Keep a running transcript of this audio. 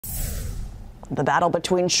The battle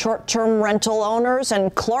between short-term rental owners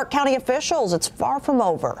and Clark County officials, it's far from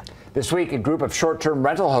over. This week, a group of short-term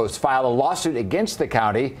rental hosts filed a lawsuit against the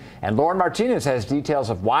county, and Lauren Martinez has details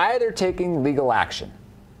of why they're taking legal action.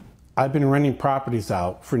 I've been renting properties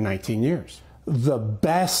out for 19 years. The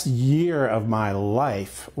best year of my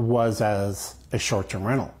life was as a short-term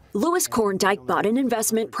rental. Louis Korndike bought an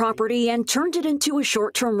investment property and turned it into a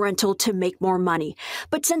short-term rental to make more money.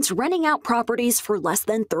 But since renting out properties for less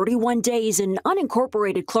than 31 days in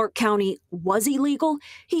unincorporated Clark County was illegal,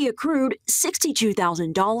 he accrued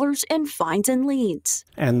 $62,000 in fines and liens.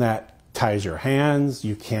 And that ties your hands.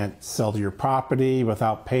 You can't sell your property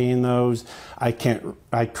without paying those. I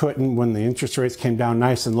couldn't, when the interest rates came down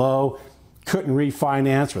nice and low, couldn't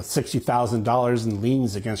refinance with $60,000 in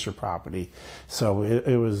liens against your property. So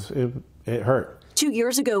it hurt. 2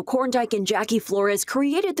 years ago, Korndike and Jackie Flores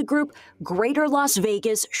created the group Greater Las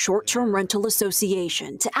Vegas Short-Term Rental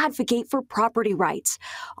Association to advocate for property rights.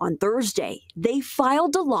 On Thursday, they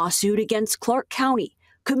filed a lawsuit against Clark County,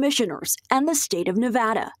 commissioners, and the state of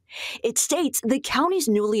Nevada. It states the county's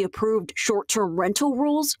newly approved short-term rental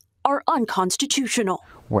rules are unconstitutional.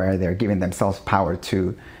 Where they're giving themselves power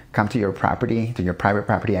to come to your property, to your private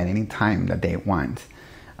property at any time that they want.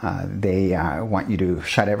 They want you to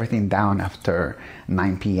shut everything down after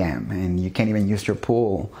 9 p.m. and you can't even use your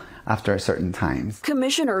pool after certain times.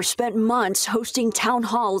 Commissioners spent months hosting town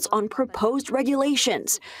halls on proposed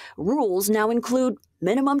regulations. Rules now include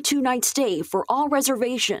minimum 2-night stay for all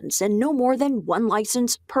reservations and no more than 1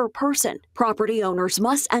 license per person. Property owners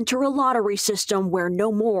must enter a lottery system where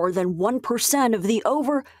no more than 1% of the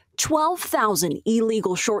over 12,000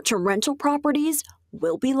 illegal short-term rental properties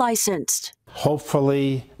will be licensed.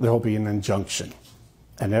 Hopefully there will be an injunction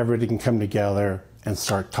and everybody can come together and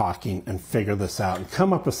start talking and figure this out and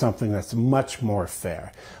come up with something that's much more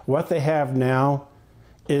fair. What they have now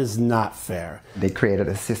is not fair. They created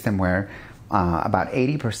a system where about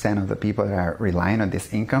 80% of the people that are relying on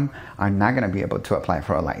this income are not going to be able to apply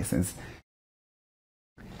for a license.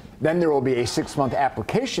 Then there will be a 6-month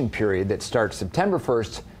application period that starts September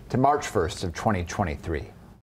 1st to March 1st of 2023.